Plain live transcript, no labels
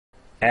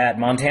At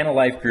Montana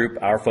Life Group,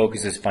 our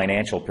focus is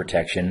financial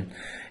protection,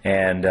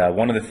 and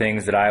one of the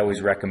things that I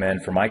always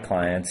recommend for my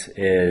clients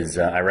is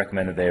I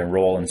recommend that they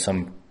enroll in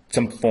some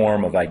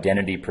form of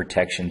identity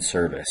protection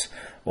service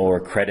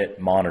or credit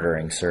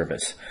monitoring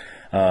service.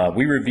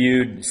 We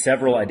reviewed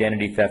several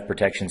identity theft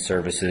protection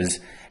services,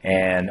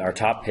 and our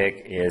top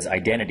pick is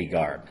Identity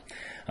Guard.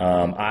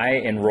 I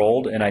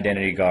enrolled in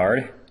Identity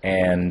Guard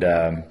and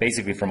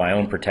basically for my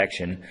own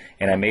protection,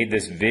 and I made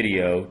this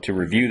video to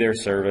review their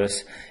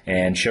service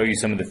and show you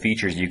some of the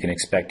features you can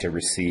expect to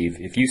receive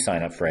if you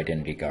sign up for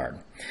Identity Guard.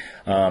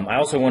 I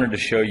also wanted to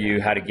show you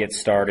how to get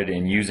started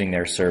in using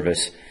their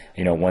service,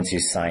 once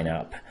you sign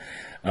up.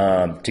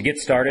 To get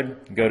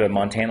started, go to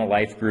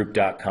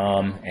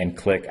montanalifegroup.com and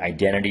click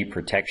Identity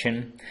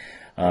Protection.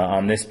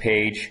 On this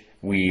page,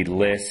 we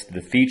list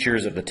the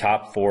features of the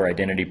top 4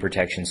 identity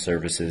protection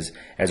services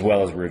as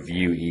well as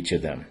review each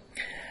of them.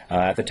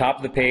 At the top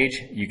of the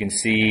page, you can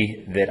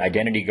see that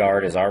Identity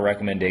Guard is our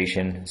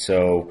recommendation.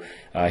 So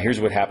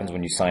here's what happens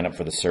when you sign up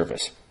for the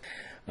service.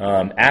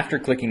 After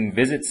clicking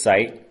Visit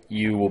Site,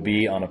 you will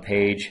be on a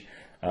page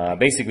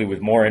basically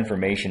with more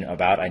information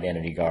about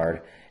Identity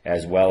Guard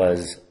as well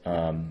as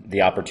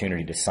the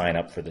opportunity to sign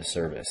up for the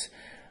service.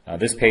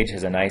 This page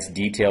has a nice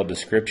detailed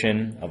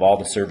description of all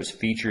the service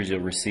features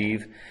you'll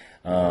receive.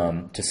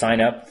 To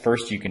sign up,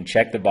 first you can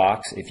check the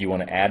box if you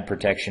want to add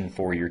protection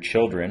for your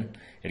children.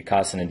 It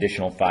costs an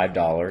additional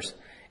 $5,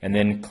 and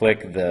then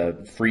click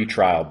the free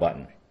trial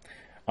button.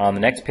 On the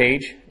next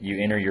page, you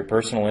enter your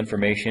personal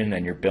information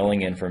and your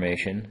billing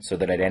information so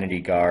that Identity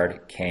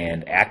Guard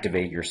can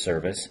activate your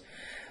service.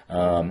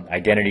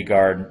 Identity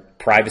Guard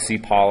privacy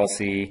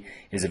policy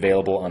is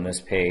available on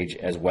this page,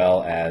 as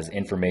well as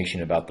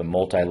information about the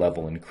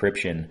multi-level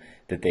encryption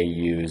that they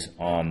use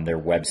on their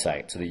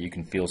website so that you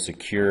can feel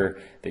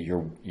secure that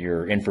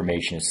your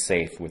information is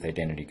safe with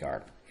Identity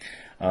Guard.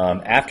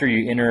 After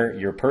you enter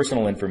your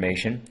personal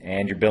information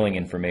and your billing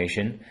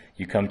information,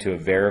 you come to a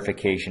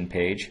verification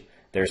page.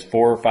 There's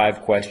 4 or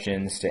 5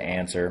 questions to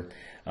answer,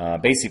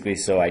 basically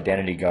so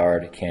Identity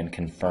Guard can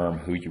confirm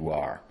who you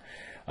are.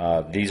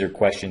 These are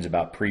questions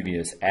about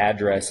previous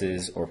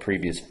addresses or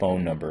previous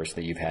phone numbers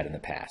that you've had in the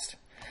past.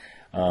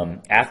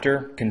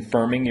 After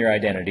confirming your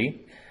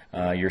identity,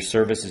 your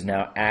service is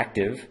now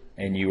active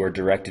and you are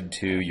directed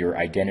to your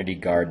Identity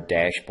Guard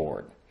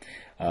dashboard.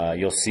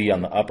 You'll see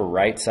on the upper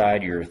right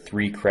side your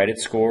 3 credit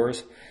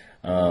scores.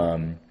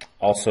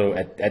 Also,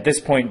 at this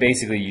point,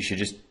 basically, you should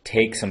just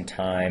take some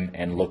time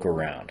and look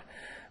around.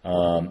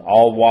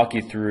 I'll walk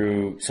you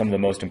through some of the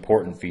most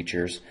important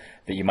features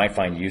that you might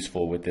find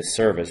useful with this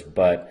service,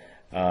 but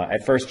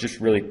at first, just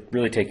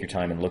really take your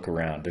time and look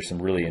around. There's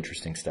some really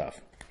interesting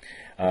stuff.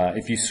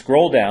 If you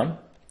scroll down,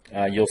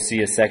 you'll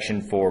see a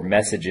section for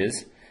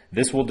messages.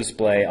 This will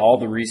display all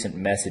the recent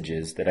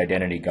messages that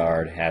Identity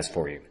Guard has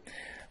for you.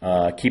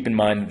 Keep in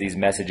mind that these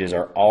messages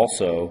are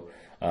also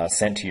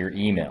sent to your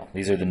email.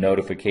 These are the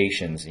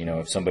notifications,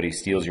 if somebody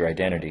steals your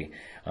identity.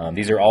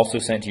 These are also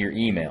sent to your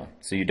email,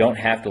 so you don't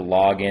have to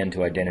log in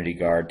to Identity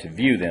Guard to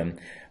view them,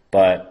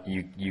 but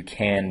you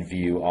can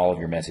view all of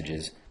your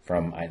messages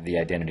from the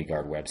Identity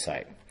Guard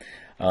website.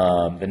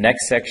 The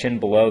next section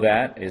below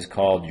that is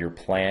called your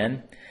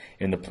plan.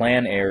 In the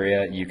plan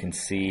area, you can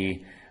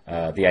see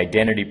the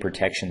identity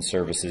protection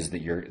services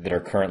that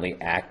are currently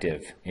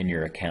active in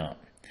your account.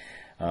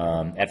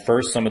 At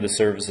first, some of the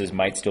services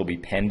might still be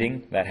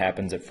pending. That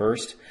happens at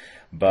first.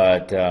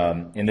 But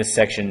in this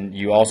section,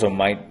 you also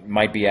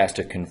might be asked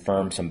to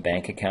confirm some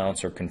bank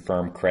accounts or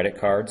confirm credit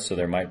cards. So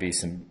there might be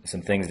some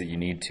things that you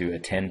need to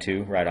attend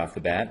to right off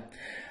the bat.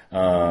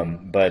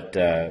 But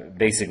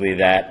basically,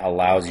 that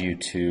allows you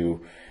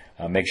to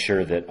make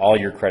sure that all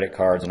your credit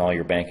cards and all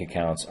your bank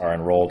accounts are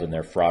enrolled in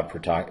their fraud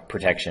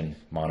protection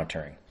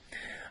monitoring.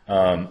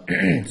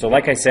 So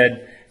like I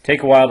said,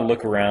 take a while to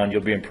look around.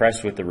 You'll be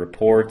impressed with the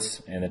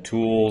reports and the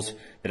tools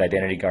that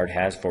Identity Guard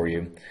has for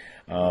you.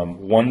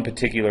 One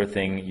particular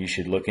thing you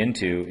should look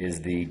into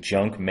is the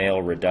junk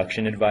mail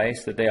reduction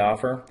advice that they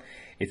offer.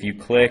 If you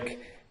click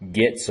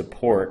Get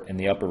Support in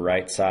the upper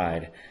right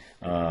side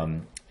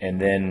and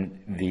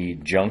then the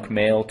Junk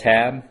Mail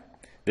tab,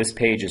 this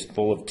page is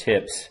full of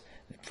tips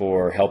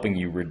for helping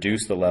you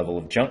reduce the level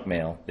of junk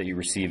mail that you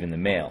receive in the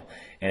mail.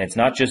 And it's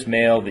not just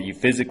mail that you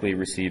physically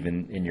receive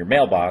in your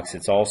mailbox,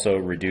 it's also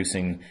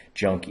reducing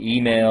junk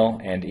email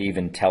and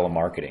even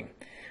telemarketing.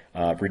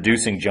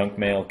 Reducing junk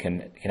mail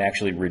can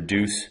actually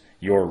reduce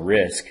your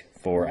risk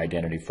for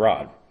identity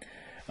fraud.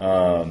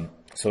 So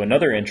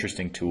another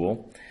interesting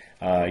tool,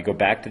 you go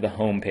back to the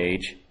home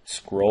page,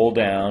 scroll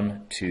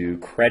down to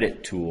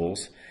Credit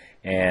Tools,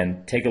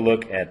 and take a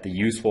look at the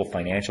useful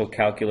financial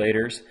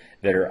calculators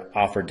that are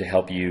offered to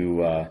help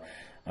you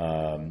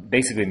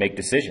basically make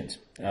decisions.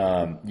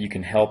 You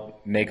can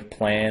help make a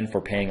plan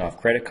for paying off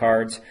credit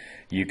cards.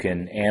 You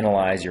can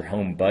analyze your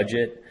home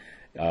budget.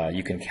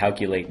 You can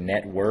calculate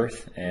net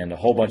worth and a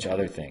whole bunch of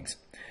other things.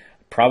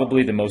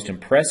 Probably the most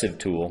impressive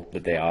tool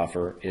that they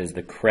offer is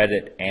the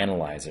Credit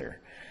Analyzer.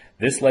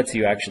 This lets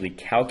you actually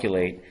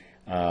calculate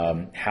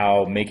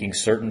how making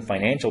certain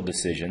financial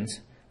decisions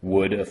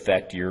would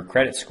affect your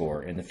credit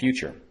score in the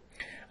future.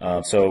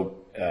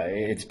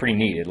 It's pretty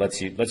neat. It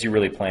lets you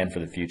really plan for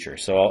the future.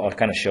 So I'll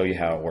kind of show you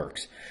how it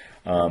works.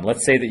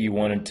 Let's say that you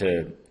wanted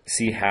to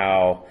see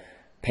how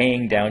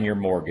paying down your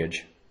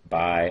mortgage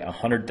by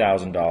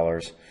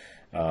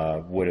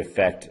 $100,000 would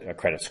affect a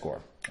credit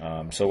score.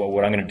 So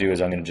what I'm going to do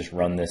is I'm going to just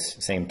run this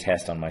same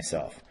test on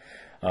myself.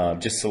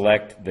 Just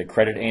select the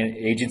credit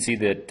agency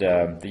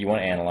that you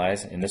want to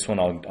analyze. In this one,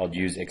 I'll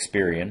use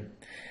Experian.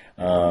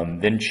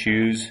 Then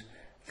choose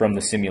from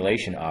the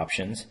simulation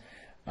options.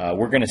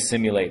 We're going to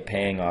simulate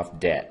paying off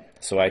debt.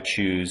 So I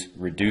choose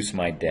Reduce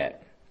My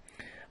Debt.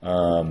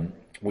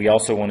 We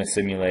also want to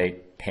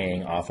simulate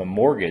paying off a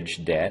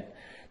mortgage debt.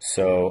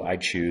 So I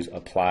choose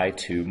Apply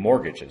to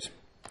Mortgages.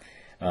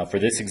 For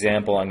this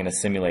example, I'm going to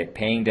simulate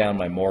paying down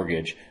my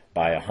mortgage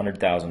by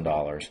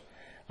 $100,000.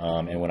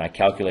 And when I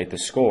calculate the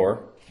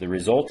score, the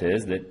result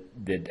is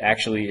that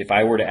actually, if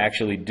I were to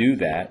actually do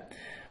that,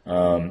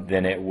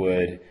 then it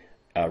would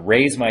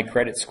raise my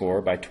credit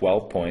score by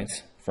 12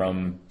 points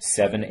from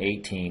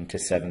 718 to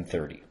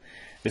 730.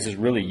 This is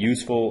really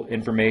useful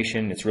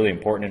information. It's really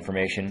important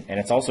information, and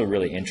it's also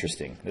really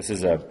interesting. This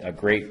is a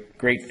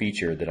great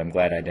feature that I'm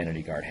glad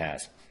Identity Guard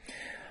has.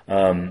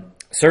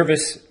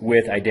 Service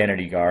with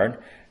Identity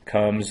Guard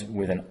comes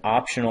with an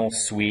optional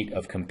suite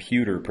of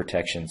computer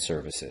protection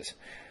services.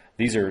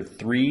 These are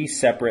 3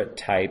 separate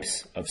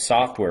types of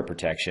software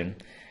protection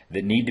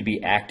that need to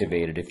be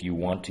activated if you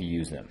want to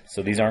use them.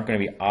 So these aren't going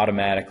to be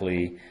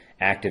automatically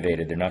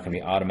activated. They're not going to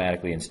be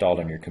automatically installed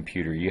on your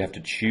computer. You have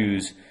to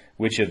choose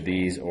which of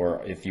these,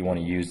 or if you want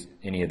to use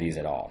any of these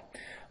at all.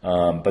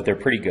 But they're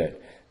pretty good.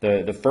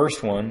 The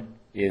first one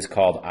is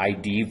called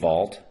ID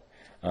Vault.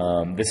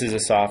 This is a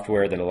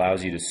software that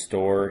allows you to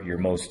store your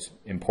most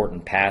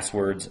important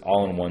passwords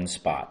all in one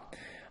spot.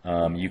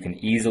 You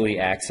can easily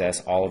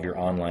access all of your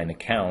online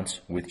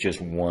accounts with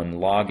just one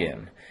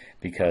login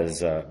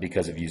because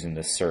of using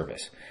this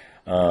service.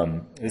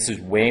 This is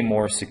way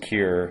more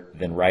secure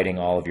than writing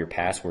all of your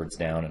passwords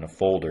down in a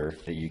folder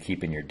that you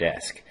keep in your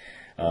desk.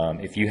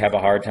 If you have a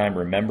hard time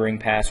remembering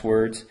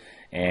passwords,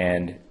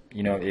 and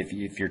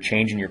if you're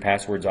changing your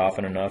passwords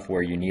often enough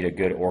where you need a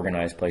good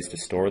organized place to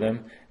store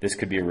them, this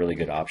could be a really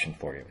good option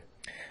for you.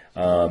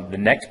 The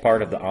next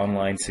part of the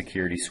online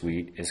security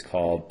suite is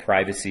called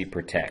Privacy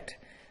Protect.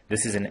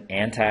 This is an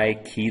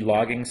anti-key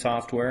logging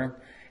software,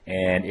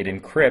 and it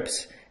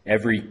encrypts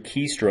every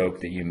keystroke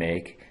that you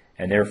make,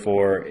 and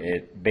therefore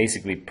it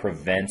basically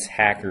prevents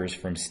hackers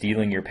from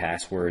stealing your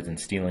passwords and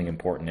stealing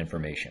important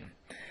information.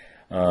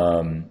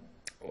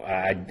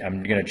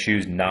 I'm going to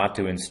choose not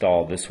to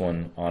install this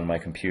one on my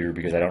computer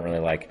because I don't really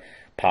like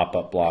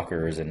pop-up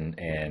blockers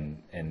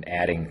and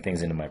adding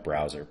things into my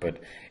browser.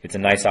 But it's a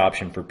nice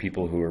option for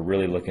people who are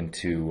really looking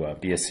to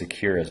be as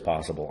secure as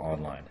possible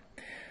online.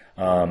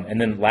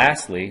 And then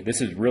lastly,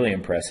 this is really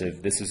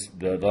impressive. This is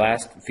the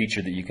last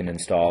feature that you can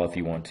install if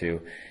you want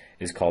to,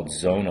 is called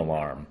Zone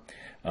Alarm.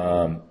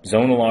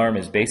 Zone Alarm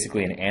is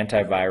basically an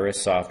antivirus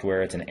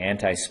software. It's an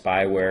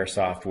anti-spyware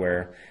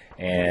software.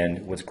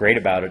 And what's great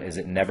about it is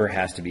it never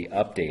has to be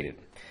updated.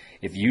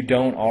 If you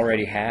don't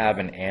already have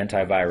an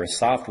antivirus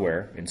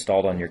software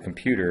installed on your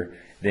computer,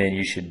 then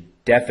you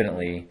should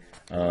definitely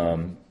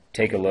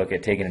take a look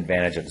at taking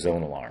advantage of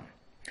Zone Alarm.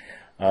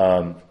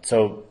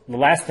 So the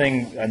last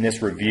thing on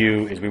this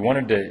review is we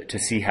wanted to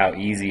see how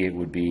easy it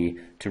would be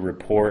to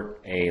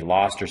report a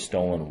lost or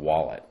stolen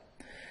wallet.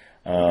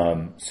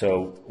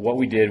 So what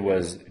we did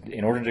was,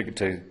 in order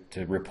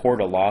to report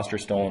a lost or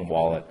stolen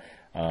wallet,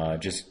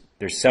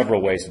 there's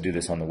several ways to do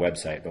this on the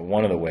website, but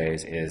one of the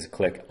ways is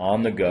click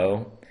On the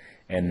Go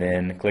and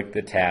then click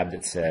the tab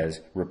that says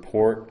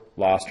Report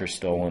Lost or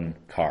Stolen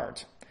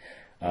Cards.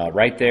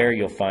 Right there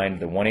you'll find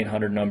the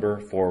 1-800 number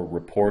for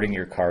reporting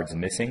your cards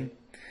missing.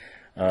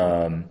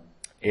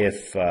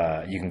 If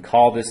you can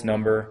call this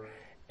number,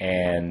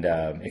 and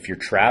if you're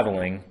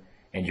traveling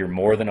and you're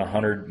more than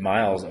 100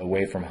 miles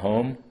away from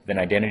home, then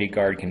Identity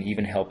Guard can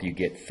even help you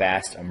get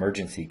fast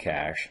emergency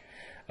cash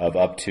of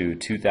up to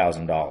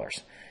 $2,000.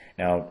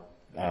 Now,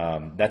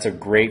 that's a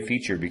great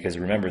feature because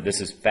remember,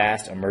 this is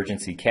fast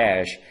emergency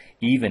cash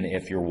even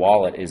if your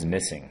wallet is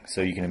missing.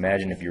 So you can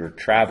imagine if you were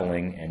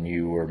traveling and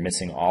you were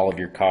missing all of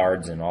your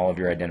cards and all of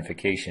your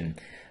identification,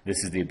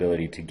 this is the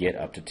ability to get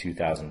up to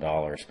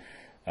 $2,000,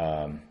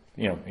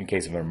 in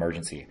case of an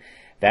emergency.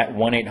 That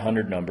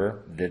 1-800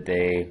 number that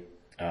they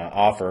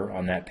offer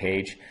on that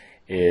page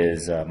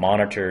is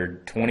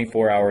monitored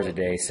 24 hours a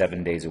day,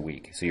 7 days a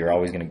week. So you're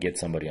always going to get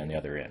somebody on the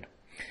other end.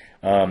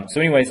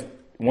 So anyways,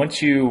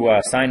 once you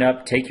sign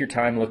up, take your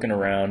time looking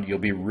around. You'll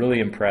be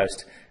really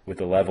impressed with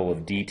the level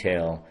of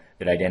detail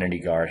that Identity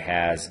Guard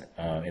has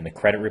in the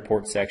credit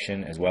report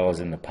section as well as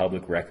in the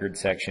public record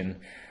section.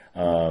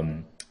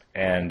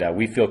 And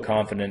we feel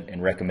confident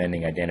in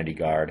recommending Identity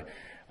Guard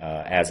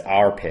as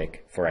our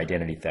pick for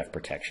identity theft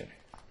protection.